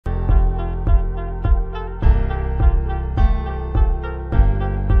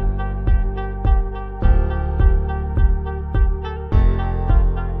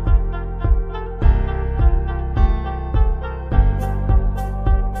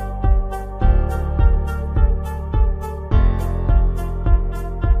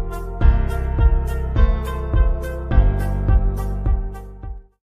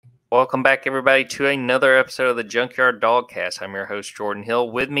Welcome back, everybody, to another episode of the Junkyard Dawgcast. I'm your host, Jordan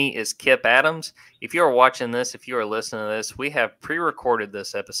Hill. With me is Kipp Adams. If you are watching this, if you are listening to this, we have pre-recorded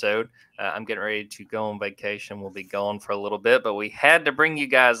this episode. I'm getting ready to go on vacation. We'll be gone for a little bit, but we had to bring you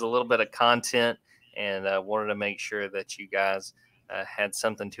guys a little bit of content and wanted to make sure that you guys had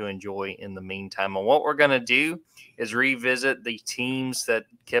something to enjoy in the meantime. And what we're going to do is revisit the teams that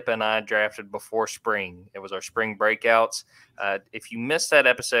Kipp and I drafted before spring. It was our spring breakouts. If you missed that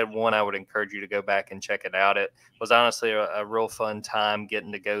episode 1, I would encourage you to go back and check it out. It was honestly a real fun time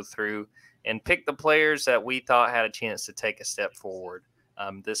getting to go through and pick the players that we thought had a chance to take a step forward.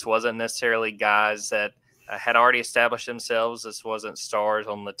 This wasn't necessarily guys that had already established themselves. This wasn't stars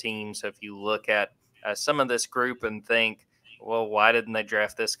on the team. So if you look at some of this group and think, well, why didn't they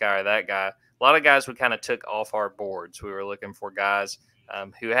draft this guy or that guy? A lot of guys we kind of took off our boards. We were looking for guys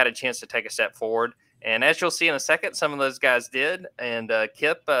who had a chance to take a step forward. And as you'll see in a second, some of those guys did. And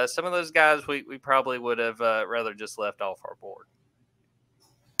Kipp, some of those guys we probably would have rather just left off our board.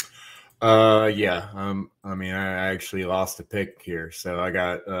 Yeah. I mean, I actually lost a pick here, so I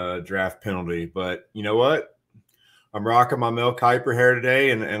got a draft penalty. But you know what? I'm rocking my Mel Kiper hair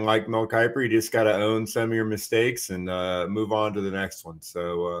today, and like Mel Kiper, you just got to own some of your mistakes and move on to the next one.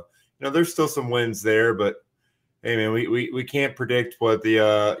 So, there's still some wins there, but hey, man, we can't predict what the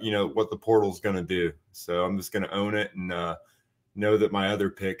what the portal's going to do. So I'm just going to own it and know that my other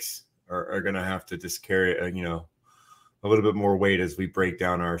picks are going to have to just carry a little bit more weight as we break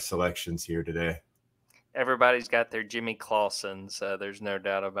down our selections here today. Everybody's got their Jimmy Clausens. There's no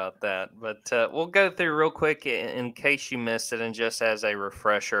doubt about that. But we'll go through real quick in case you missed it. And just as a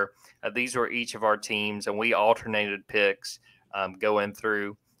refresher, these were each of our teams, and we alternated picks going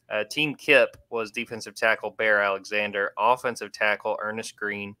through. Team Kipp was defensive tackle Bear Alexander, offensive tackle Ernest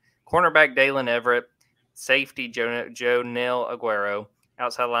Green, cornerback Dalen Everett, safety Joe Nell Aguero,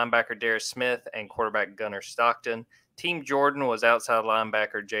 outside linebacker Darius Smith, and quarterback Gunnar Stockton. Team Jordan was outside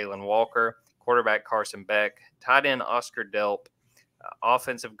linebacker Jalen Walker, quarterback Carson Beck, tight end Oscar Delp,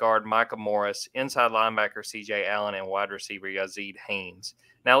 offensive guard Micah Morris, inside linebacker C.J. Allen, and wide receiver Yazid Haynes.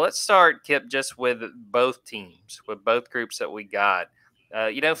 Now let's start, Kipp, just with both teams, with both groups that we got.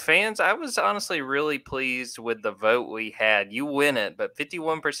 Fans, I was honestly really pleased with the vote we had. You win it, but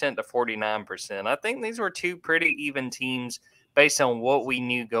 51% to 49%. I think these were two pretty even teams based on what we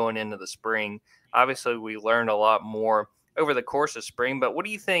knew going into the spring. Obviously, we learned a lot more over the course of spring, but what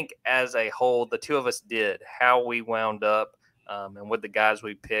do you think as a whole the two of us did, how we wound up, and with the guys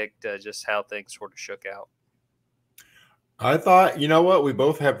we picked, just how things sort of shook out? I thought, we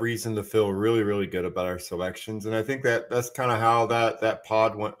both have reason to feel really, really good about our selections. And I think that's kind of how that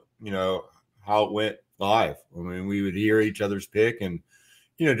pod went, how it went live. I mean, we would hear each other's pick and,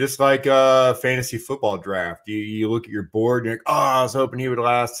 just like a fantasy football draft, you look at your board and you're like, oh, I was hoping he would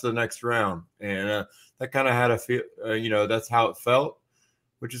last to the next round. And that kind of had a feel, that's how it felt,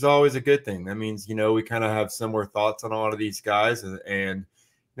 which is always a good thing. That means, we kind of have similar thoughts on a lot of these guys. And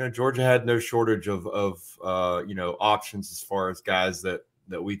Georgia had no shortage of options as far as guys that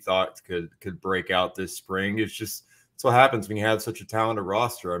we thought could break out this spring. It's what happens when you have such a talented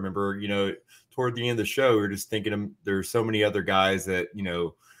roster. I remember, toward the end of the show, we were just thinking there's so many other guys that,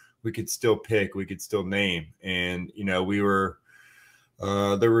 we could still pick, we could still name. And, we were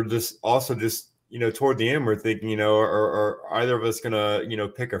there were just also toward the end, we're thinking, are either of us going to,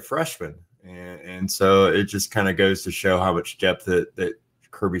 pick a freshman? And so it just kind of goes to show how much depth that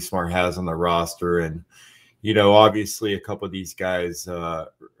Kirby Smart has on the roster. And, obviously a couple of these guys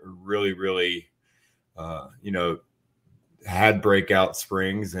really, really, had breakout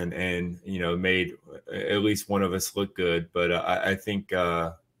springs and made at least one of us look good. But I think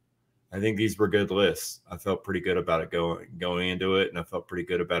these were good lists. I felt pretty good about it going into it, and I felt pretty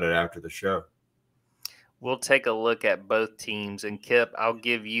good about it after the show. We'll take a look at both teams. And Kipp, I'll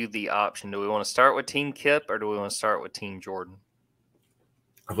give you the option. Do we want to start with Team Kipp or do we want to start with Team Jordan?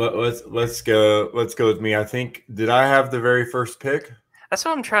 Let's go with me. I think, did I have the very first pick? That's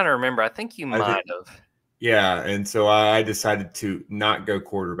what I'm trying to remember. I think you might have. Yeah, and so I decided to not go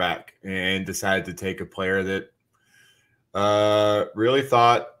quarterback and decided to take a player that really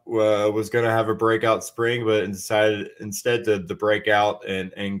thought was going to have a breakout spring, but decided instead to break out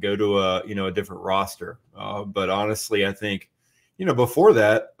and go to a different roster. But honestly, I think before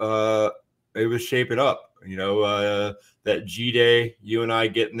that it was shaping up. That G-Day, you and I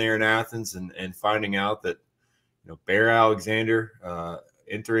getting there in Athens and finding out that Bear Alexander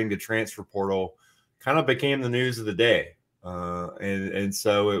entering the transfer portal kind of became the news of the day. And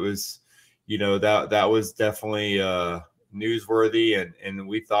so it was, that was definitely newsworthy. And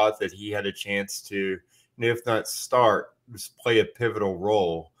we thought that he had a chance to, if not start, just play a pivotal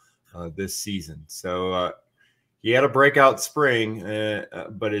role this season. So he had a breakout spring,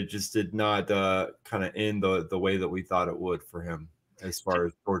 but it just did not kind of end the way that we thought it would for him as far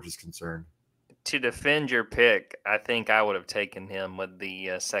as Georgia's concerned. To defend your pick, I think I would have taken him with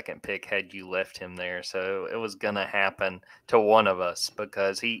the second pick had you left him there. So it was going to happen to one of us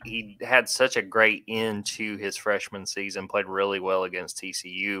because he had such a great end to his freshman season, played really well against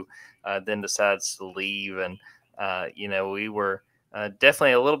TCU, then decides to leave. And, we were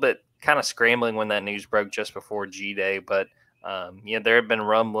definitely a little bit kind of scrambling when that news broke just before G-Day. But, there have been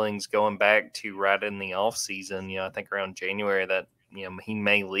rumblings going back to right in the offseason, I think around January that, he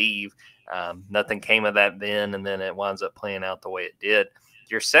may leave. Nothing came of that then, and then it winds up playing out the way it did.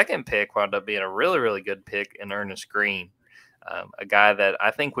 Your second pick wound up being a really, really good pick in Ernest Green, a guy that I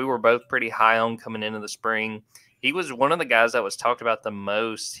think we were both pretty high on coming into the spring. He was one of the guys that was talked about the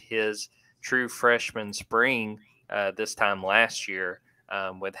most his true freshman spring this time last year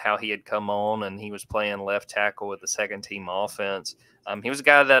with how he had come on and he was playing left tackle with the second-team offense. He was a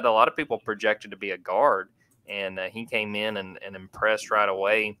guy that a lot of people projected to be a guard, and he came in and impressed right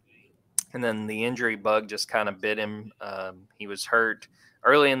away. And then the injury bug just kind of bit him. He was hurt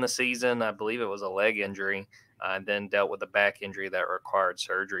early in the season. I believe it was a leg injury, and then dealt with a back injury that required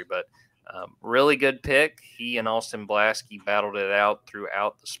surgery. But really good pick. He and Austin Blaskey battled it out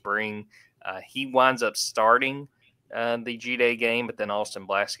throughout the spring. He winds up starting the G-Day game, but then Austin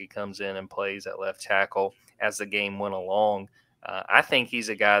Blaskey comes in and plays at left tackle as the game went along. I think he's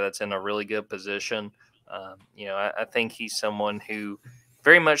a guy that's in a really good position. I think he's someone who,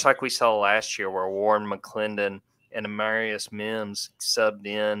 very much like we saw last year where Warren McClendon and Amarius Mims subbed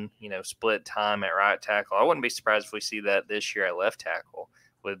in, split time at right tackle. I wouldn't be surprised if we see that this year at left tackle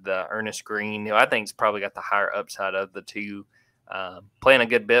with Ernest Green, who I think has probably got the higher upside of the two, playing a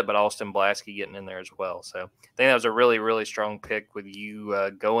good bit, but Austin Blaskey getting in there as well. So I think that was a really, really strong pick with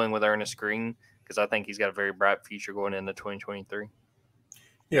you going with Ernest Green because I think he's got a very bright future going into 2023.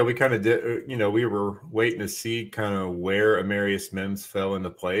 Yeah, we kind of did, we were waiting to see kind of where Amarius Mims fell into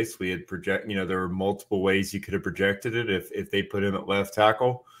place. We had there were multiple ways you could have projected it. If they put him at left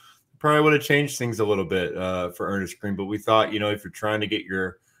tackle, probably would have changed things a little bit for Ernest Green. But we thought, if you're trying to get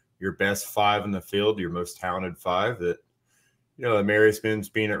your best five in the field, your most talented five, that, Amarius Mims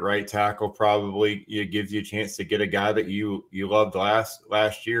being at right tackle probably gives you a chance to get a guy that you loved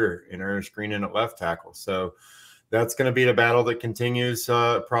last year in Ernest Green in at left tackle. So that's going to be the battle that continues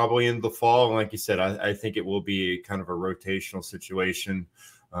probably in the fall. And like you said, I think it will be kind of a rotational situation.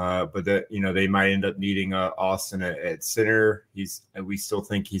 But that, they might end up needing Austin at center. We still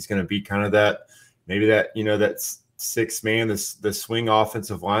think he's going to be kind of that sixth man, the swing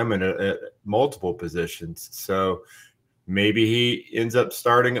offensive lineman at multiple positions. So maybe he ends up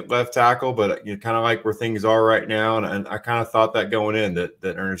starting at left tackle, but kind of like where things are right now. And I kind of thought that going in that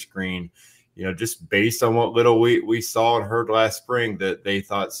Ernest Green, just based on what little we saw and heard last spring, that they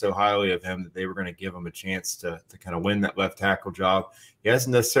thought so highly of him that they were going to give him a chance to kind of win that left tackle job. He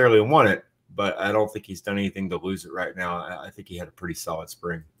hasn't necessarily won it, but I don't think he's done anything to lose it right now. I think he had a pretty solid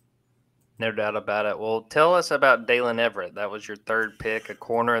spring. No doubt about it. Well, tell us about Dalen Everett. That was your third pick, a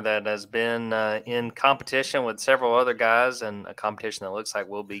corner that has been in competition with several other guys and a competition that looks like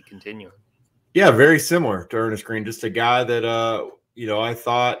will be continuing. Yeah, very similar to Ernest Green. Just a guy that, I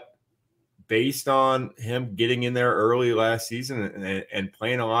thought, based on him getting in there early last season and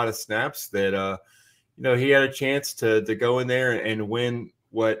playing a lot of snaps, that he had a chance to go in there and win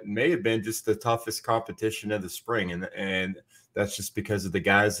what may have been just the toughest competition of the spring, and that's just because of the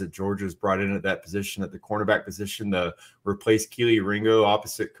guys that Georgia's brought in at that position, at the cornerback position, to replace Keely Ringo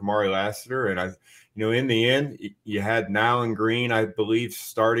opposite Kamari Lassiter. And in the end, you had Nyland Green, I believe,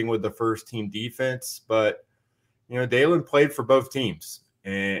 starting with the first team defense, but Dalen played for both teams.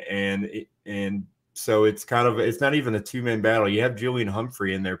 And so it's not even a two-man battle. You have Julian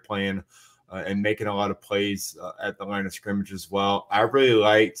Humphrey in there playing and making a lot of plays at the line of scrimmage as well. I really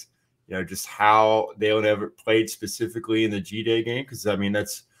liked, just how Dalen Everett played specifically in the G-Day game, because,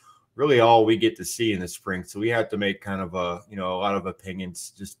 that's really all we get to see in the spring. So we have to make kind of a lot of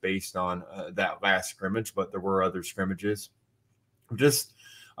opinions just based on that last scrimmage, but there were other scrimmages.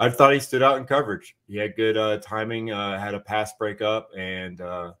 I thought he stood out in coverage. He had good timing, had a pass breakup, and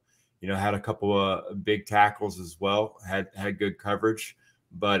had a couple of big tackles as well. Had good coverage,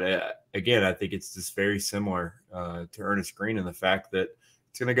 but again, I think it's just very similar to Ernest Green in the fact that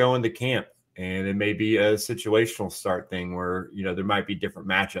it's going to go into camp, and it may be a situational start thing where there might be different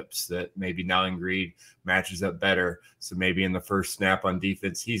matchups that maybe Nyland Green matches up better. So maybe in the first snap on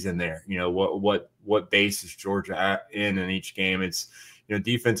defense, he's in there. What base is Georgia in each game? It's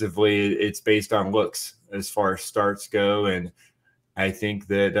defensively, it's based on looks as far as starts go, and I think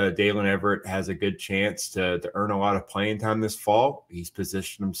that Dalen Everett has a good chance to earn a lot of playing time this fall. He's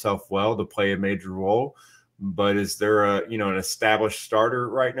positioned himself well to play a major role. But is there an established starter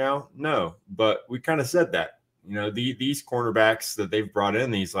right now? No. But we kind of said that. These cornerbacks that they've brought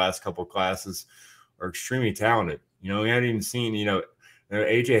in these last couple of classes are extremely talented. We haven't even seen,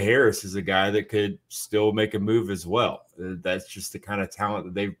 AJ Harris is a guy that could still make a move as well. That's just the kind of talent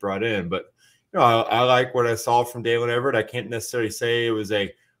that they've brought in. But I like what I saw from Dalen Everett. I can't necessarily say it was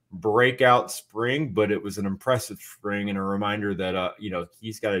a breakout spring, but it was an impressive spring and a reminder that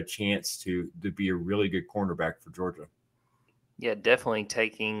he's got a chance to be a really good cornerback for Georgia. Yeah, definitely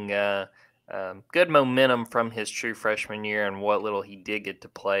taking good momentum from his true freshman year and what little he did get to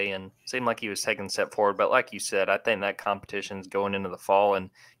play, and seemed like he was taking a step forward. But like you said, I think that competition is going into the fall, and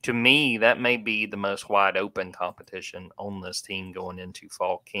to me, that may be the most wide open competition on this team going into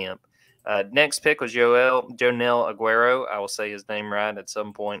fall camp. Next pick was Jonell Aguero. I will say his name right at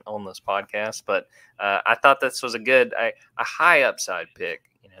some point on this podcast, but I thought this was a high upside pick.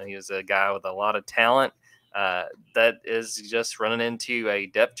 He was a guy with a lot of talent that is just running into a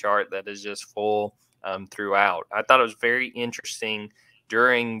depth chart that is just full throughout. I thought it was very interesting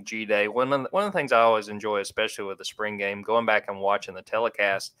during G-Day. One of the things I always enjoy, especially with the spring game, going back and watching the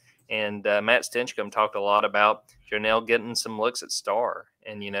telecast, and Matt Stinchcomb talked a lot about Jonell getting some looks at star.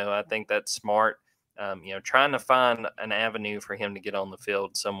 And, I think that's smart, trying to find an avenue for him to get on the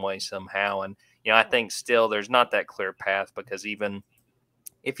field some way, somehow. And, I think still there's not that clear path, because even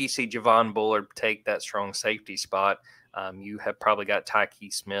if you see Javon Bullard take that strong safety spot, you have probably got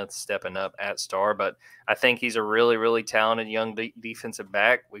Tyke Smith stepping up at star. But I think he's a really, really talented young defensive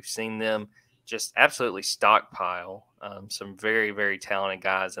back. We've seen them just absolutely stockpile some very, very talented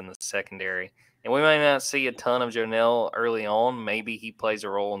guys in the secondary. And we may not see a ton of Jonell early on. Maybe he plays a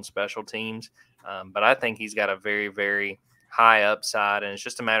role in special teams. But I think he's got a very, very high upside, and it's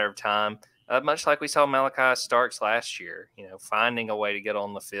just a matter of time. Much like we saw Malachi Starks last year, finding a way to get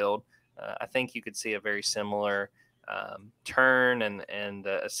on the field. I think you could see a very similar turn and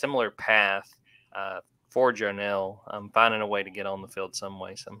a similar path for Jonell, finding a way to get on the field some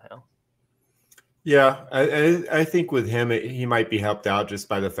way, somehow. Yeah, I think with him, he might be helped out just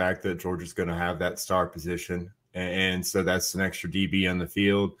by the fact that Georgia's going to have that star position. And so that's an extra DB on the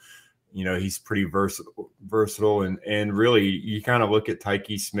field. He's pretty versatile. And really, you kind of look at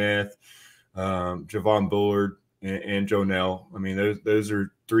Tyke Smith, Javon Bullard, and Jonell. I mean, those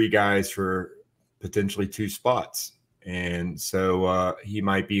are three guys for potentially two spots. And so he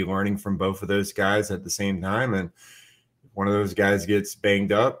might be learning from both of those guys at the same time. And if one of those guys gets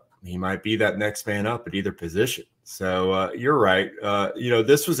banged up, he might be that next man up at either position. So you're right.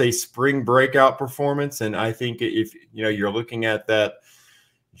 This was a spring breakout performance. And I think if, you're looking at that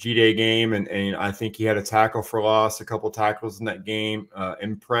G-Day game, and I think he had a tackle for loss, a couple tackles in that game,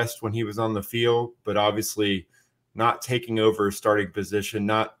 impressed when he was on the field, but obviously not taking over a starting position,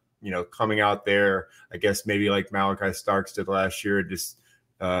 not, coming out there, I guess maybe like Malachi Starks did last year, just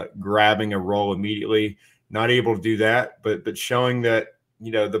grabbing a role immediately, not able to do that, but showing that,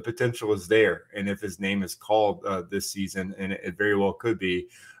 the potential is there. And if his name is called this season, and it very well could be,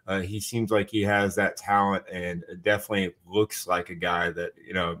 he seems like he has that talent, and it definitely looks like a guy that,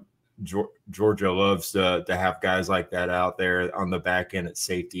 Georgia loves to have guys like that out there on the back end at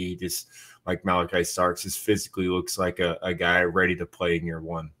safety. He just, like Malachi Starks, just physically looks like a guy ready to play in year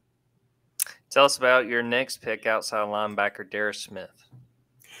one. Tell us about your next pick, outside linebacker Darius Smith.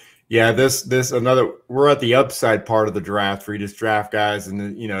 Yeah, this another. We're at the upside part of the draft where you just draft guys and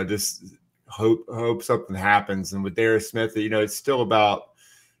then just hope something happens. And with Darius Smith, it's still about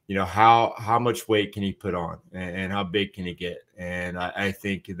how much weight can he put on and how big can he get. And I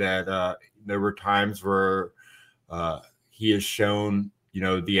think that there were times where he has shown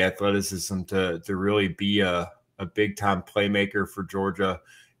the athleticism to really be a big time playmaker for Georgia.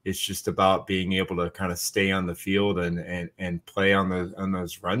 It's just about being able to kind of stay on the field and play on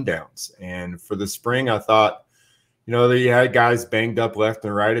those rundowns. And for the spring, I thought, they had guys banged up left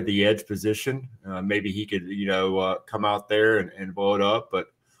and right at the edge position. Maybe he could, come out there and blow it up. But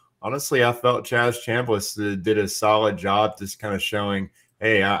honestly, I felt Chaz Chambliss did a solid job just kind of showing,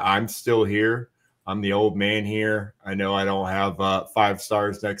 hey, I'm still here. I'm the old man here. I know I don't have 5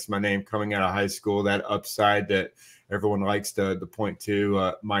 stars next to my name coming out of high school. That upside that everyone likes to point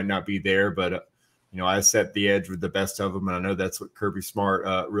to might not be there, but I set the edge with the best of them, and I know that's what Kirby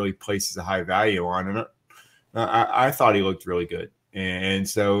Smart really places a high value on. And I thought he looked really good, and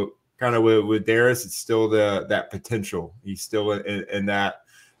so kind of with Darius, it's still that potential. He's still in that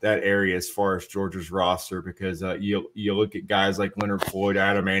area as far as Georgia's roster, because you look at guys like Leonard Floyd,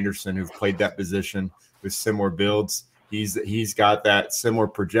 Adam Anderson, who've played that position with similar builds. he's got that similar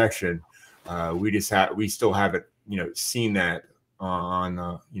projection. We still haven't seen that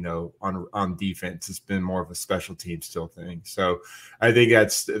on defense. It's been more of a special team still thing. So I think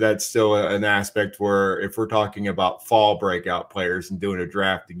that's still an aspect where if we're talking about fall breakout players and doing a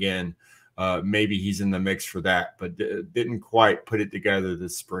draft again, maybe he's in the mix for that, but didn't quite put it together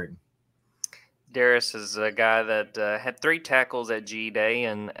this spring. Darius is a guy that had 3 tackles at G-Day,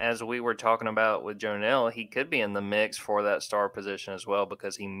 and as we were talking about with Jonell, he could be in the mix for that star position as well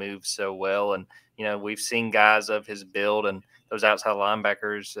because he moves so well. And, we've seen guys of his build and those outside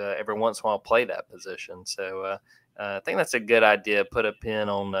linebackers every once in a while play that position. So I think that's a good idea. Put a pin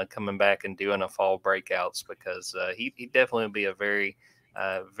on coming back and doing a fall breakouts because he definitely would be a very,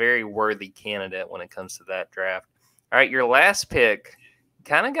 very worthy candidate when it comes to that draft. All right, your last pick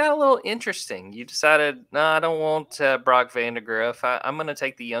kind of got a little interesting. You decided, no, I don't want Brock Vandagriff. I'm going to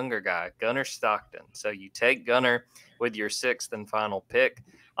take the younger guy, Gunnar Stockton. So you take Gunnar with your 6th and final pick.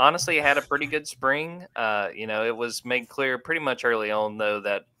 Honestly, it had a pretty good spring. It was made clear pretty much early on, though,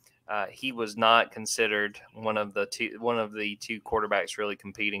 that he was not considered one of the two quarterbacks really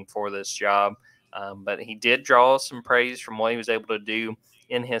competing for this job. But he did draw some praise from what he was able to do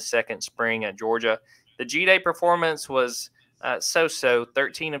in his second spring at Georgia. The G-Day performance was so-so,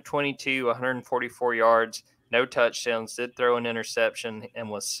 13 of 22, 144 yards, no touchdowns, did throw an interception, and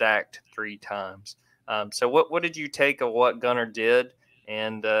was sacked 3 times. So what did you take of what Gunnar did,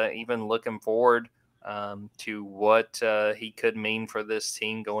 and even looking forward to what he could mean for this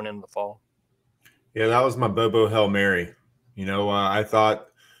team going into the fall? Yeah, that was my Bobo Hail Mary. I thought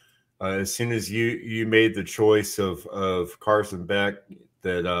as soon as you made the choice of Carson Beck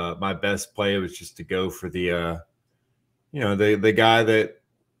that my best play was just to go for the the guy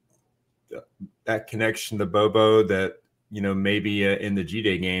that connection to Bobo that, maybe in the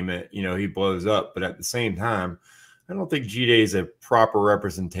G-Day game, he blows up. But at the same time, I don't think G-Day is a proper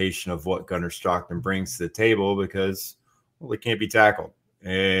representation of what Gunnar Stockton brings to the table because, well, it can't be tackled.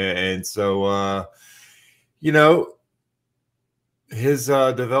 And so, his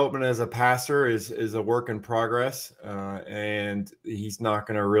development as a passer is a work in progress, and he's not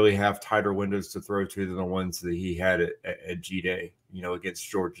going to really have tighter windows to throw to than the ones that he had at G-Day, against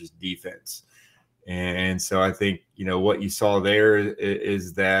Georgia's defense. And so I think, what you saw there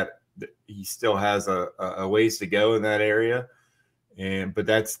is that he still has a ways to go in that area. But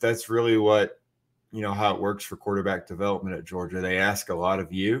that's really what, how it works for quarterback development at Georgia. They ask a lot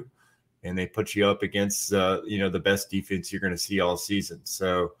of you, and they put you up against, the best defense you're going to see all season.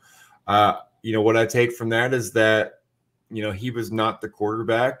 So, what I take from that is that, he was not the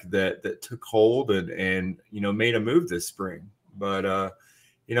quarterback that took hold and made a move this spring. But,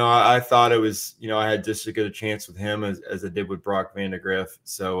 I thought it was, I had just as good a chance with him as I did with Brock Vandagriff.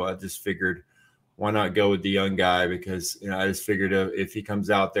 So I just figured, why not go with the young guy? Because, I just figured if he comes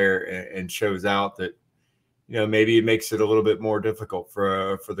out there and shows out that, maybe it makes it a little bit more difficult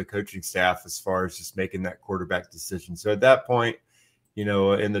for the coaching staff as far as just making that quarterback decision. So at that point,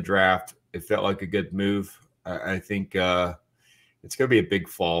 in the draft, it felt like a good move. I think it's going to be a big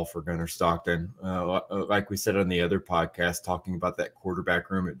fall for Gunnar Stockton. Like we said on the other podcast, talking about that quarterback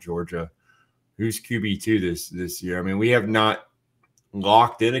room at Georgia, who's QB2 this year? I mean, we have not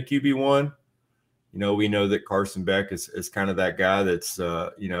locked in a QB1. We know that Carson Beck is kind of that guy that's,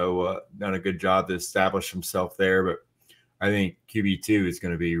 done a good job to establish himself there. But I think QB2 is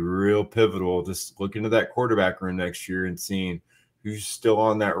going to be real pivotal, just looking at that quarterback room next year and seeing who's still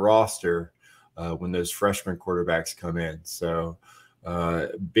on that roster when those freshman quarterbacks come in. So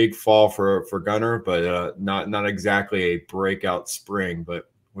big fall for Gunnar, but not exactly a breakout spring,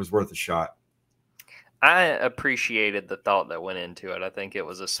 but was worth a shot. I appreciated the thought that went into it. I think it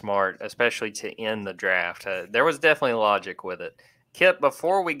was a smart, especially to end the draft. There was definitely logic with it. Kipp,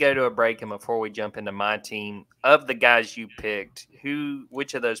 before we go to a break and before we jump into my team, of the guys you picked,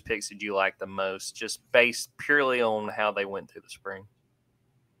 which of those picks did you like the most, just based purely on how they went through the spring?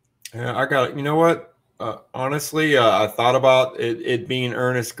 Yeah, I got it. You know what? Honestly, I thought about it being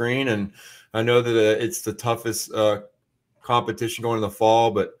Ernest Green, and I know that it's the toughest competition going in the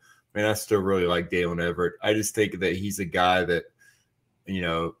fall, but man, I still really like Dalen Everett. I just think that he's a guy that,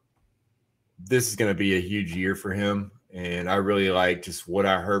 this is going to be a huge year for him. And I really like just what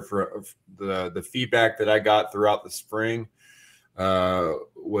I heard for the feedback that I got throughout the spring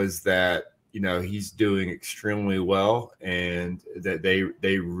was that, he's doing extremely well and that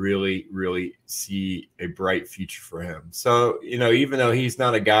they really, really see a bright future for him. So, even though he's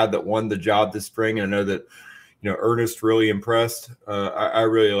not a guy that won the job this spring, I know that, Ernest really impressed. I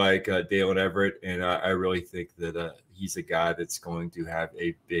really like Dalen Everett, and I really think that he's a guy that's going to have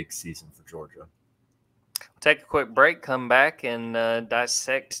a big season for Georgia. Take a quick break, come back, and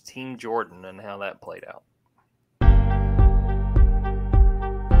dissect Team Jordan and how that played out.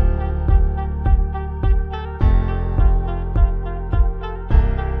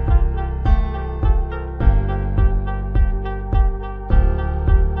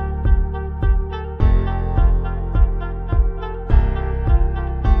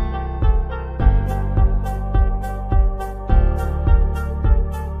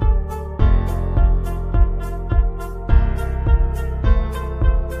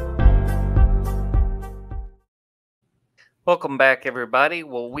 Welcome back, everybody.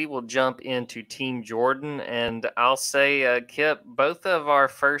 Well, we will jump into Team Jordan, and I'll say, Kipp, both of our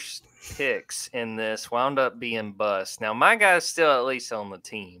first picks in this wound up being busts. Now, my guy's still at least on the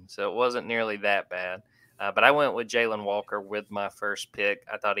team, so it wasn't nearly that bad. But I went with Jalen Walker with my first pick.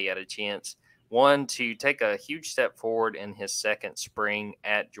 I thought he had a chance, one, to take a huge step forward in his second spring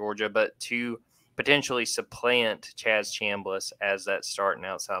at Georgia, but two, potentially supplant Chaz Chambliss as that starting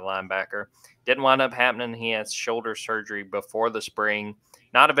outside linebacker. Didn't wind up happening. He had shoulder surgery before the spring.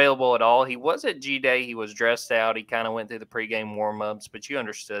 Not available at all. He was at G-Day. He was dressed out. He kind of went through the pregame warm-ups, but you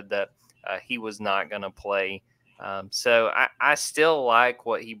understood that he was not going to play. So I still like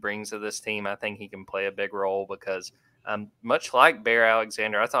what he brings to this team. I think he can play a big role because much like Bear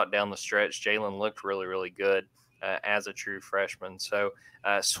Alexander, I thought down the stretch Jalen looked really, really good as a true freshman. So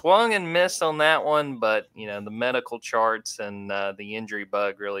swung and missed on that one, but the medical charts and the injury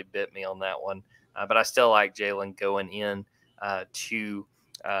bug really bit me on that one. But I still like Jalen going in to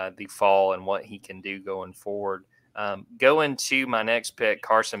the fall and what he can do going forward. Going to my next pick,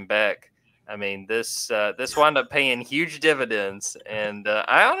 Carson Beck. I mean, this wound up paying huge dividends, and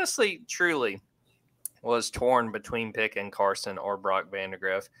I honestly, truly was torn between picking Carson or Brock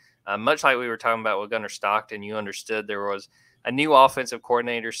Vandagriff. Much like we were talking about with Gunnar Stockton, you understood there was a new offensive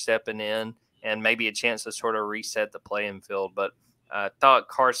coordinator stepping in and maybe a chance to sort of reset the playing field. But I thought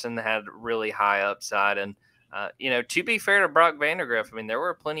Carson had really high upside. And, to be fair to Brock Vandagriff, I mean, there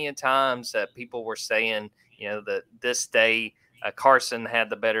were plenty of times that people were saying, that this day Carson had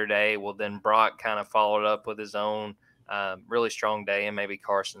the better day. Well, then Brock kind of followed up with his own really strong day, and maybe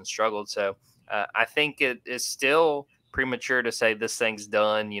Carson struggled. So I think it is still premature to say this thing's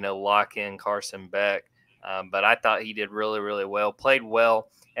done, lock in Carson Beck. But I thought he did really, really well. Played well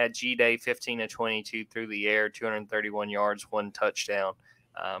at G-Day, 15 of 22 through the air, 231 yards, 1 touchdown.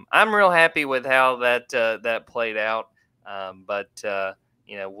 I'm real happy with how that played out. But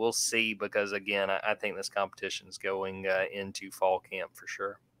we'll see because, again, I think this competition is going into fall camp for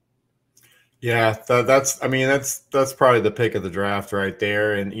sure. Yeah, that's probably the pick of the draft right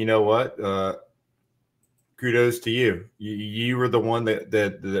there. And you know what? Kudos to you. You were the one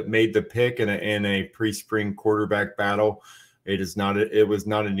that made the pick in a pre-spring quarterback battle. It was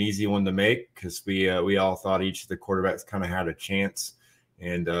not an easy one to make because we all thought each of the quarterbacks kind of had a chance.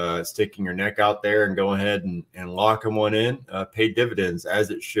 And sticking your neck out there and going ahead and locking one in paid dividends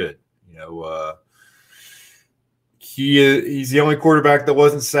as it should. He's the only quarterback that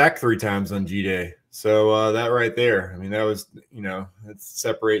wasn't sacked 3 times on G-Day. So that right there, I mean, that was, it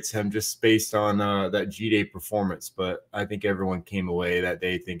separates him just based on that G-Day performance. But I think everyone came away that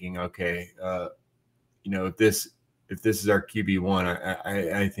day thinking, okay, if this is our QB1,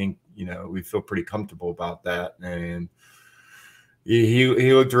 I think, we feel pretty comfortable about that. And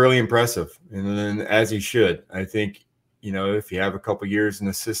he looked really impressive. And then as he should, I think, if you have a couple years in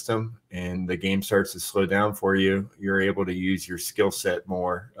the system and the game starts to slow down for you, you're able to use your skill set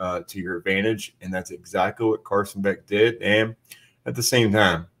more to your advantage. And that's exactly what Carson Beck did. And at the same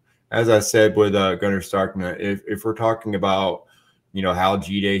time, as I said with Gunnar Stockton, if we're talking about, how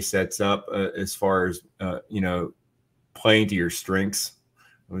G-Day sets up as far as, playing to your strengths,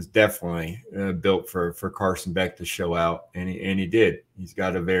 it was definitely built for Carson Beck to show out, and he did. He's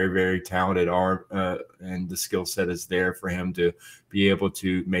got a very, very talented arm, and the skill set is there for him to be able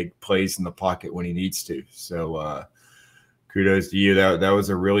to make plays in the pocket when he needs to. So kudos to you. That was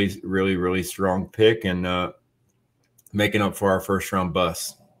a really, really, really strong pick, and making up for our first-round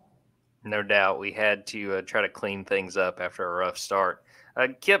bust. No doubt. We had to try to clean things up after a rough start.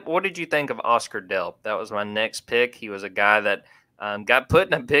 Kipp, what did you think of Oscar Delp? That was my next pick. He was a guy that got put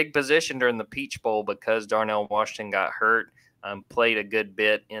in a big position during the Peach Bowl because Darnell Washington got hurt, played a good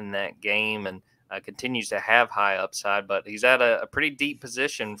bit in that game, and continues to have high upside. But he's at a pretty deep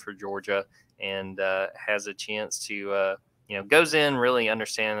position for Georgia and has a chance to, goes in really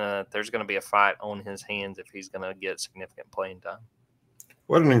understanding that there's going to be a fight on his hands if he's going to get significant playing time.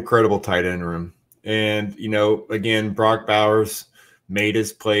 What an incredible tight end room. And, again, Brock Bowers made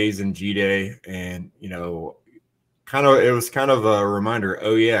his plays in G-Day, and, it was kind of a reminder,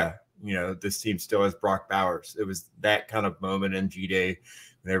 oh, yeah, this team still has Brock Bowers. It was that kind of moment in G-Day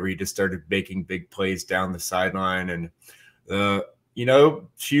whenever he just started making big plays down the sideline. And,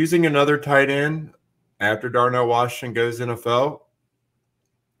 choosing another tight end after Darnell Washington goes NFL,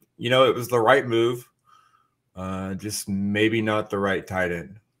 it was the right move, just maybe not the right tight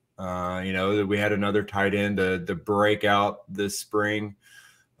end. We had another tight end, the breakout this spring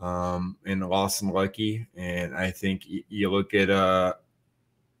in Lawson Lucky. And I think you look at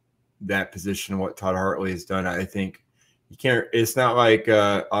that position, what Todd Hartley has done. I think you can't. It's not like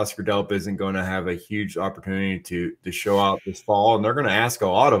Oscar Delp isn't going to have a huge opportunity to show out this fall, and they're going to ask a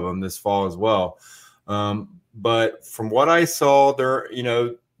lot of them this fall as well. But from what I saw there,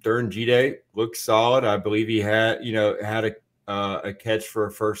 during G-Day, looked solid. I believe he had a catch for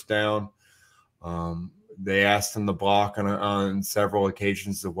a first down. They asked him to block on several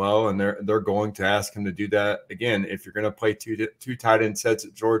occasions as well, and they're going to ask him to do that again. If you're going to play two tight end sets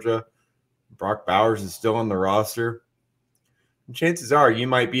at Georgia, Brock Bowers is still on the roster. And chances are you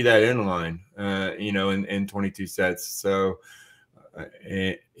might be that in line, in 22 sets. So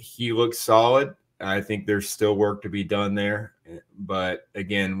he looks solid. I think there's still work to be done there. But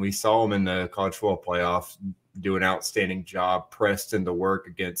again, we saw him in the college football playoffs do an outstanding job, pressed into work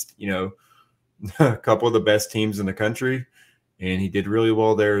against, a couple of the best teams in the country. And he did really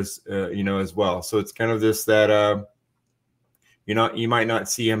well there as well. So it's kind of this that, you might not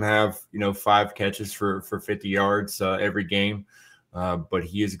see him have, 5 catches for 50 yards every game. But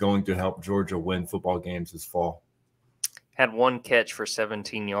he is going to help Georgia win football games this fall. Had 1 catch for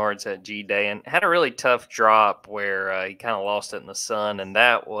 17 yards at G-Day and had a really tough drop where he kind of lost it in the sun. And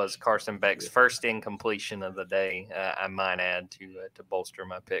that was Carson Beck's first incompletion of the day, I might add, to bolster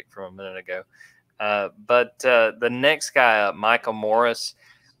my pick from a minute ago. But the next guy up, Michael Morris,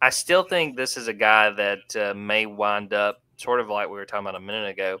 I still think this is a guy that may wind up, sort of like we were talking about a minute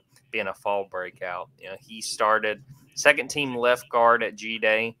ago, being a fall breakout. He started second-team left guard at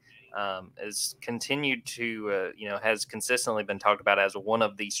G-Day. Has continued to, has consistently been talked about as one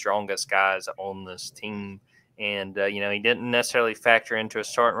of the strongest guys on this team. And, he didn't necessarily factor into a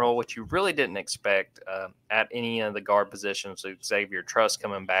starting role, which you really didn't expect at any of the guard positions. So Xavier Truss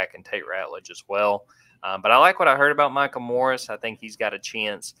coming back and Tate Ratledge as well. But I like what I heard about Michael Morris. I think he's got a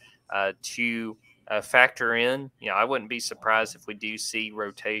chance to factor in. I wouldn't be surprised if we do see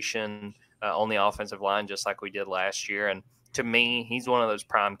rotation on the offensive line, just like we did last year. And to me, he's one of those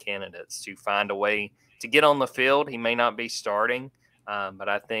prime candidates to find a way to get on the field. He may not be starting, but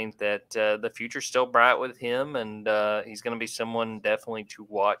I think that the future's still bright with him, and he's going to be someone definitely to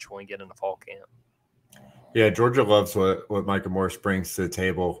watch when we get into fall camp. Yeah, Georgia loves what Michael Morris brings to the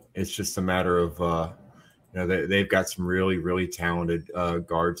table. It's just a matter of, they've got some really, really talented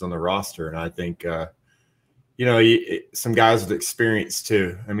guards on the roster, and I think, some guys with experience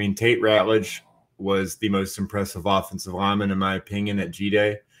too. I mean, Tate Ratledge was the most impressive offensive lineman, in my opinion, at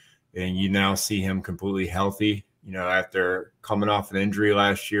G-Day. And you now see him completely healthy, after coming off an injury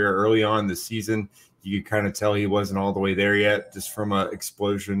last year. Early on this season, you could kind of tell he wasn't all the way there yet, just from an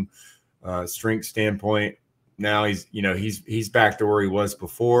explosion strength standpoint. Now he's back to where he was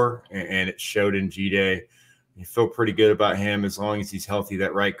before, and it showed in G-Day. You feel pretty good about him as long as he's healthy.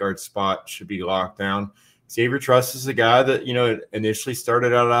 That right guard spot should be locked down. Xavier Truss is a guy that, initially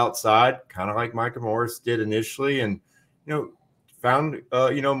started out outside, kind of like Michael Morris did initially, and, found,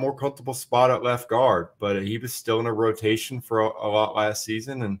 a more comfortable spot at left guard. But he was still in a rotation for a lot last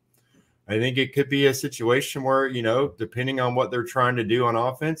season. And I think it could be a situation where, depending on what they're trying to do on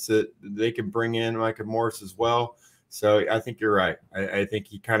offense, that they can bring in Michael Morris as well. So I think you're right. I think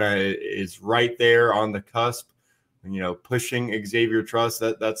he kind of is right there on the cusp. Pushing Xavier Truss,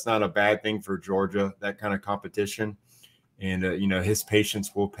 that's not a bad thing for Georgia, that kind of competition. And, his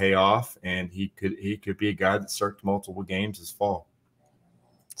patience will pay off, and he could be a guy that starts multiple games this fall.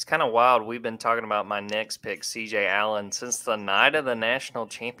 It's kind of wild. We've been talking about my next pick, C.J. Allen, since the night of the national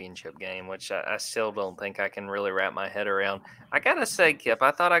championship game, which I still don't think I can really wrap my head around. I got to say, Kipp,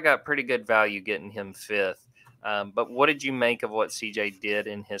 I thought I got pretty good value getting him 5th. But what did you make of what C.J. did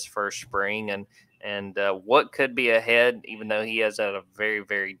in his first spring, and what could be ahead, even though he has at a very,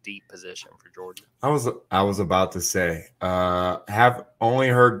 very deep position for Georgia? I was about to say, have only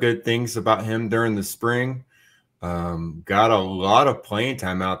heard good things about him during the spring. Got a lot of playing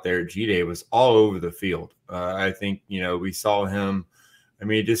time out there at G-Day, was all over the field. I think, we saw him. I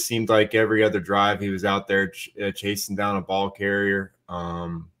mean, it just seemed like every other drive he was out there chasing down a ball carrier.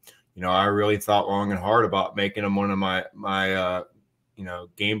 I really thought long and hard about making him one of my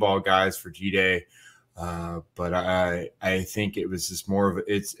game ball guys for G-Day. But I think it was just more of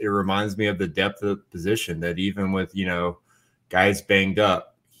it reminds me of the depth of the position that even with, guys banged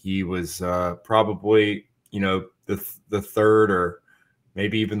up, he was probably, the third or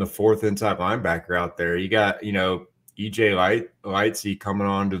maybe even the fourth inside linebacker out there. You got, EJ Lightsey coming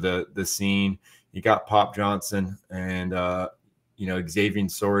onto the scene. You got Pop Johnson and, Xavier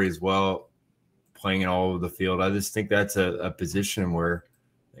Sori as well, playing all over the field. I just think that's a position where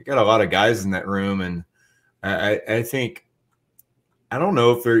they got a lot of guys in that room. And I think, I don't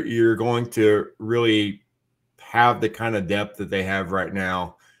know if you're going to really have the kind of depth that they have right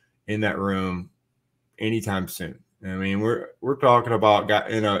now in that room anytime soon. I mean, we're talking about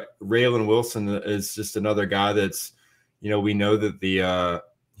Raylan Wilson is just another guy that's, we know that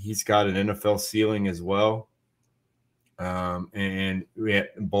he's got an NFL ceiling as well. And we had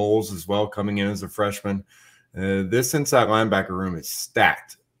Bowles as well coming in as a freshman. This inside linebacker room is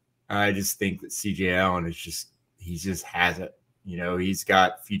stacked. I just think that CJ Allen he just has it. He's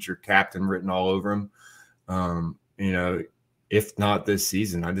got future captain written all over him. If not this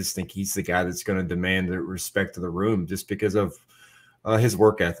season, I just think he's the guy that's going to demand the respect of the room just because of his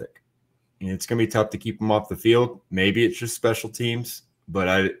work ethic. It's going to be tough to keep him off the field. Maybe it's just special teams, but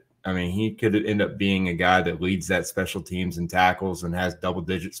I mean, he could end up being a guy that leads that special teams and tackles and has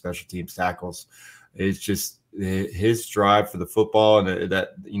double-digit special teams tackles. It's just his drive for the football and that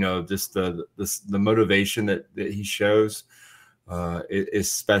just the motivation that he shows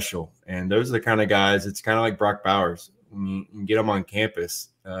is special. And those are the kind of guys. It's kind of like Brock Bowers. When you get them on campus,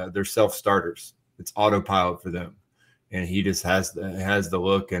 they're self-starters. It's autopilot for them, and he just has the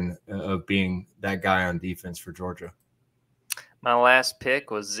look and of being that guy on defense for Georgia. My last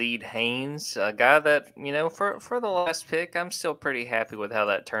pick was Zeed Haynes, a guy that, for the last pick, I'm still pretty happy with how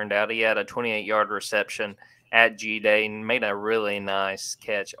that turned out. He had a 28-yard reception at G-Day and made a really nice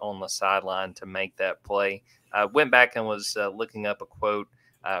catch on the sideline to make that play. Went back and was looking up a quote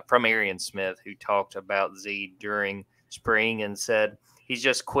from Arian Smith, who talked about Zeed during spring and said, he's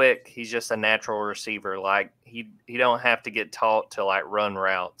just quick. He's just a natural receiver. Like he don't have to get taught to run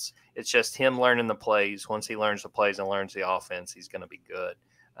routes. It's just him learning the plays. Once he learns the plays and learns the offense, he's going to be good.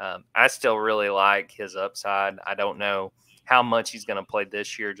 I still really like his upside. I don't know how much he's going to play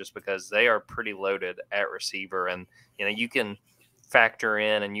this year just because they are pretty loaded at receiver. And, you can factor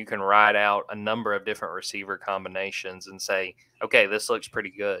in and you can ride out a number of different receiver combinations and say, okay, this looks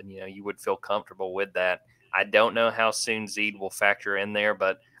pretty good. You would feel comfortable with that. I don't know how soon Zeed will factor in there,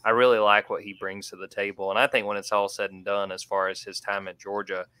 but I really like what he brings to the table. And I think when it's all said and done, as far as his time at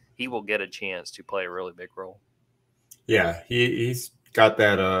Georgia, he will get a chance to play a really big role. Yeah, he's got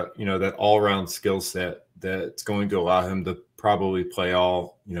that that all-around skill set that's going to allow him to probably play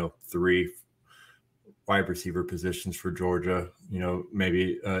all, 3 wide receiver positions for Georgia.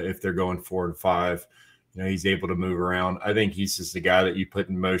 Maybe if they're going 4 and 5, he's able to move around. I think he's just a guy that you put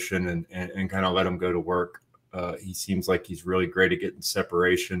in motion and kind of let him go to work. He seems like he's really great at getting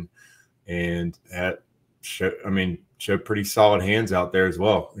separation and showed pretty solid hands out there as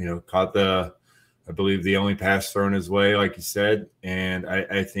well. Caught I believe the only pass thrown his way, like you said. And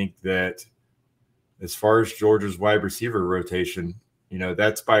I think that as far as Georgia's wide receiver rotation,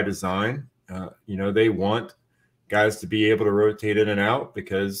 that's by design. They want guys to be able to rotate in and out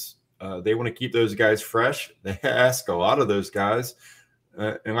because they want to keep those guys fresh. They ask a lot of those guys.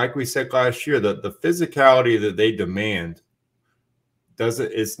 And like we said last year, the physicality that they demand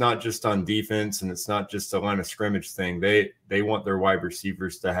it's not just on defense and it's not just a line of scrimmage thing. They want their wide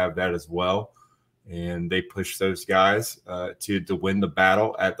receivers to have that as well. And they push those guys to win the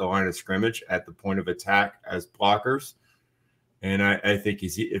battle at the line of scrimmage, at the point of attack as blockers. And I think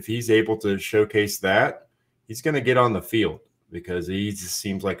if he's able to showcase that, he's going to get on the field because he just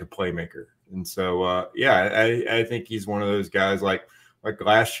seems like a playmaker. And so, I think he's one of those guys like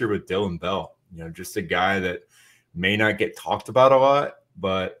last year with Dylan Bell, just a guy that may not get talked about a lot,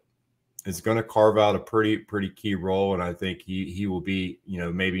 but is going to carve out a pretty key role. And I think he will be,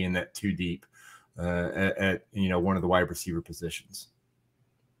 maybe in that 2 deep at one of the wide receiver positions.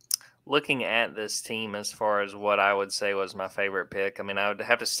 Looking at this team as far as what I would say was my favorite pick, I mean, I would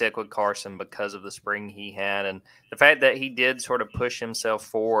have to stick with Carson because of the spring he had and the fact that he did sort of push himself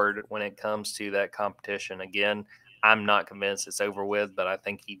forward when it comes to that competition. Again, I'm not convinced it's over with, but I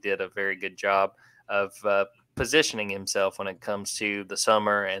think he did a very good job of positioning himself when it comes to the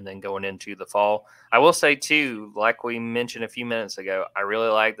summer and then going into the fall. I will say, too, like we mentioned a few minutes ago, I really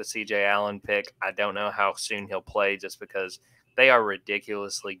like the CJ Allen pick. I don't know how soon he'll play just because they are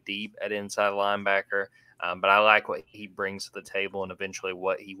ridiculously deep at inside linebacker, but I like what he brings to the table and eventually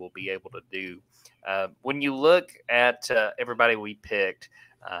what he will be able to do. When you look at everybody we picked,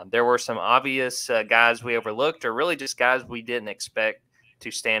 there were some obvious guys we overlooked or really just guys we didn't expect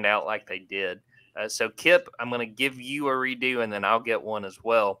to stand out like they did. So, Kipp, I'm going to give you a redo, and then I'll get one as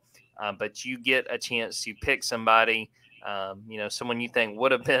well. But you get a chance to pick somebody, someone you think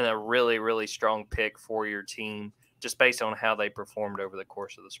would have been a really, really strong pick for your team, just based on how they performed over the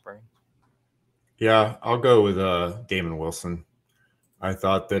course of the spring. Yeah, I'll go with Damon Wilson. I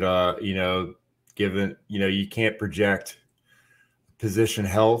thought that given you can't project position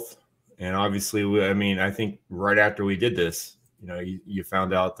health, and obviously, I think right after we did this, you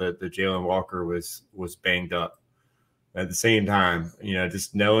found out that the Jalen Walker was banged up. At the same time,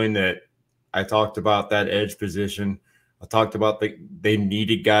 just knowing that I talked about that edge position, I talked about they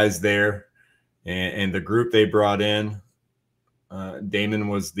needed guys there, and the group they brought in. Damon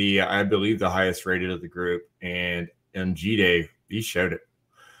was I believe, the highest rated of the group, and G-Day, he showed it.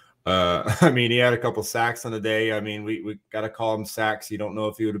 He had a couple sacks on the day. We got to call him sacks. You don't know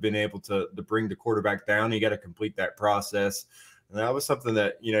if he would have been able to bring the quarterback down. You got to complete that process. And that was something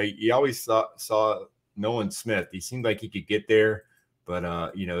that, you always saw Nolan Smith. He seemed like he could get there, but,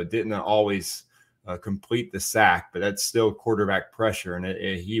 didn't always complete the sack. But that's still quarterback pressure. And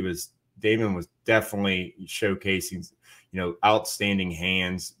Damon was definitely showcasing, outstanding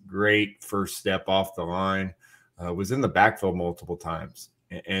hands, great first step off the line, was in the backfield multiple times.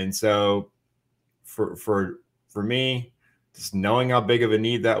 And so for me, just knowing how big of a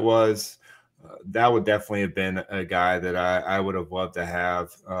need that was, that would definitely have been a guy that I would have loved to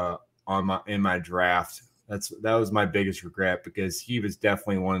have in my draft. That was my biggest regret, because he was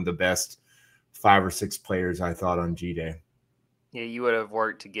definitely one of the best 5 or 6 players I thought on G-Day. Yeah, you would have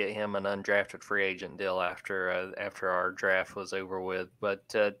worked to get him an undrafted free agent deal after our draft was over with. But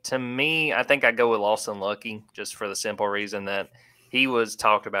to me, I think I go with Lawson Lucky, just for the simple reason that he was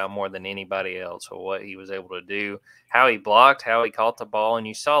talked about more than anybody else for what he was able to do, how he blocked, how he caught the ball, and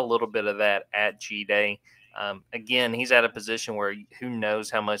you saw a little bit of that at G-Day. Again, he's at a position where who knows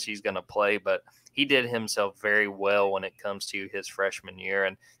how much he's going to play, but he did himself very well when it comes to his freshman year.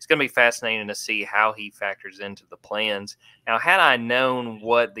 And it's going to be fascinating to see how he factors into the plans. Now, had I known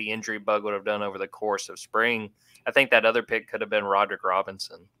what the injury bug would have done over the course of spring, I think that other pick could have been Roderick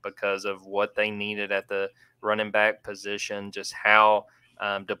Robinson, because of what they needed at the running back position, just how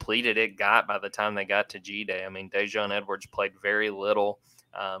depleted it got by the time they got to G-Day. Dejon Edwards played very little,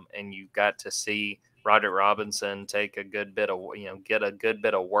 and you got to see Roderick Robinson take a good bit of, get a good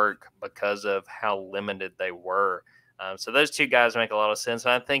bit of work because of how limited they were. So those two guys make a lot of sense.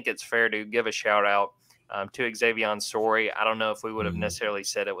 And I think it's fair to give a shout out to Xavier Story. I don't know if we would have necessarily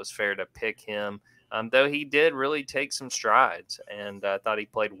said it was fair to pick him, though he did really take some strides, and I thought he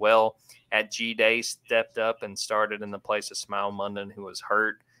played well at G-Day, stepped up and started in the place of Smile Munden, who was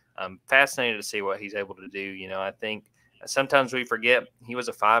hurt. Fascinated to see what he's able to do. I think sometimes we forget he was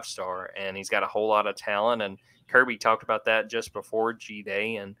a 5-star, and he's got a whole lot of talent. And Kirby talked about that just before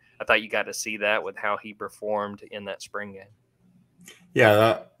G-Day, and I thought you got to see that with how he performed in that spring game.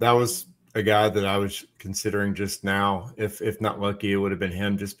 Yeah, that was a guy that I was considering just now. If not Lucky, it would have been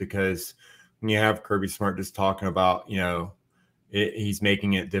him, just because when you have Kirby Smart just talking about, he's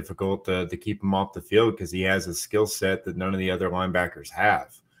making it difficult to keep him off the field because he has a skill set that none of the other linebackers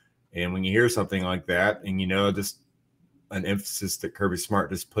have. And when you hear something like that, and just an emphasis that Kirby Smart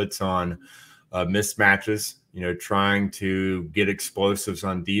just puts on mismatches, trying to get explosives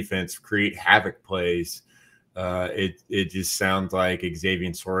on defense, create havoc plays. It just sounds like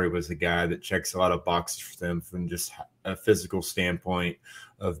Xavier Story was a guy that checks a lot of boxes for them from just a physical standpoint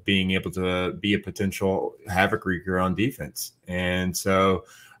of being able to be a potential havoc wreaker on defense. And so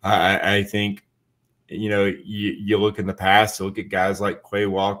I think, you look in the past, you look at guys like Quay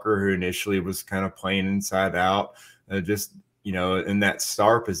Walker, who initially was kind of playing inside out, in that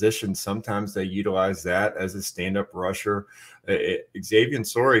star position. Sometimes they utilize that as a stand-up rusher. Xavier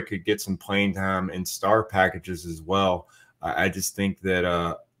Story could get some playing time in star packages as well. I just think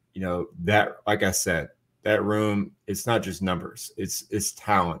that, that, like I said, that room, it's not just numbers, it's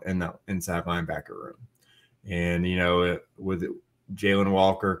talent in the inside linebacker room. And, with Jalen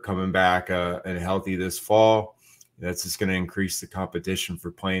Walker coming back and healthy this fall, that's just going to increase the competition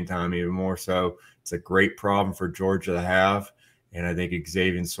for playing time even more so. It's a great problem for Georgia to have. And I think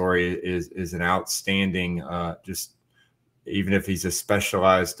Xavier Story is an outstanding, just even if he's a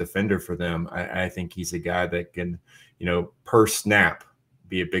specialized defender for them, I think he's a guy that can, per snap,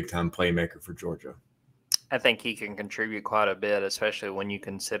 be a big-time playmaker for Georgia. I think he can contribute quite a bit, especially when you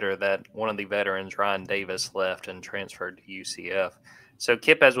consider that one of the veterans, Ryan Davis, left and transferred to UCF. So,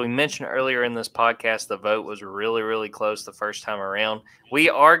 Kipp, as we mentioned earlier in this podcast, the vote was really, really close the first time around. We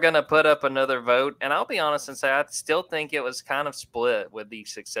are going to put up another vote, and I'll be honest and say I still think it was kind of split with the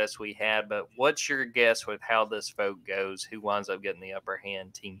success we had. But what's your guess with how this vote goes? Who winds up getting the upper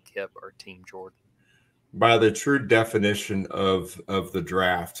hand, Team Kipp or Team Jordan? By the true definition of the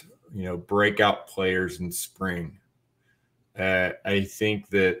draft, breakout players in spring, I think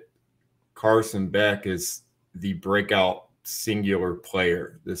that Carson Beck is the breakout singular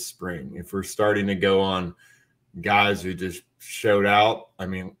player this spring. If we're starting to go on guys who just showed out, I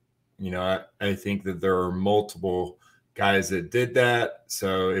mean, I think that there are multiple guys that did that.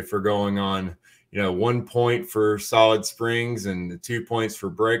 So if we're going on, 1 point for solid springs and 2 points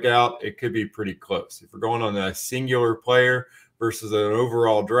for breakout, it could be pretty close. If we're going on a singular player versus an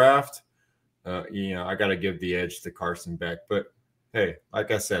overall draft, I got to give the edge to Carson Beck. But hey,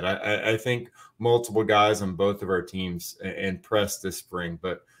 like I said, I think multiple guys on both of our teams impressed this spring,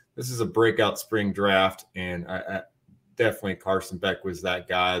 but this is a breakout spring draft, and I definitely Carson Beck was that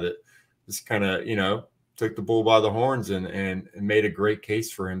guy that just kind of, took the bull by the horns and made a great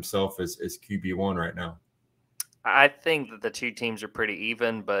case for himself as QB1 right now. I think that the two teams are pretty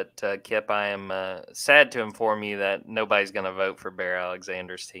even, but Kipp, I am sad to inform you that nobody's going to vote for Bear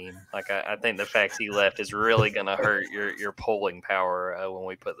Alexander's team. Like I think the fact he left is really going to hurt your polling power when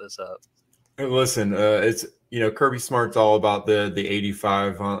we put this up. Listen, it's Kirby Smart's all about the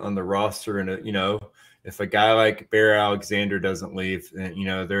 85 on the roster, and if a guy like Bear Alexander doesn't leave,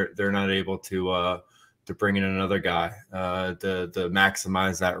 they're not able to bring in another guy to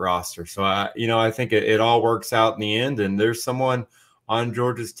maximize that roster. So I think it all works out in the end. And there's someone on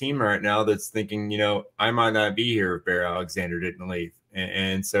Georgia's team right now that's thinking, I might not be here if Bear Alexander didn't leave.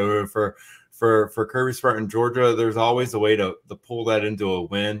 And so for Kirby Smart in Georgia, there's always a way to pull that into a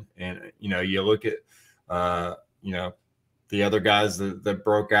win. And you look at the other guys that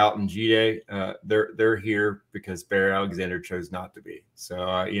broke out in G-Day, they're here because Bear Alexander chose not to be.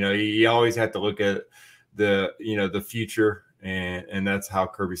 So you always have to look at the future, and that's how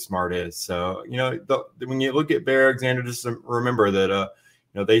Kirby Smart is. So when you look at Bear Alexander, just remember that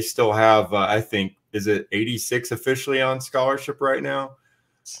they still have I think, is it 86 officially on scholarship right now?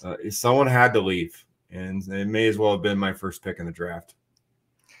 Someone had to leave, and it may as well have been my first pick in the draft.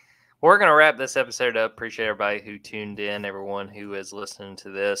 We're going to wrap this episode up. Appreciate everybody who tuned in, everyone who is listening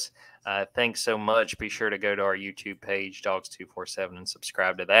to this. Thanks so much. Be sure to go to our YouTube page, Dogs247, and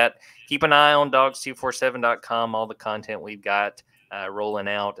subscribe to that. Keep an eye on dogs247.com, all the content we've got rolling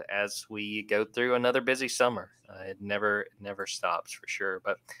out as we go through another busy summer. It never stops for sure.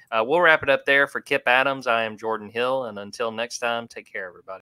 But we'll wrap it up there. For Kipp Adams, I am Jordan Hill. And until next time, take care, everybody.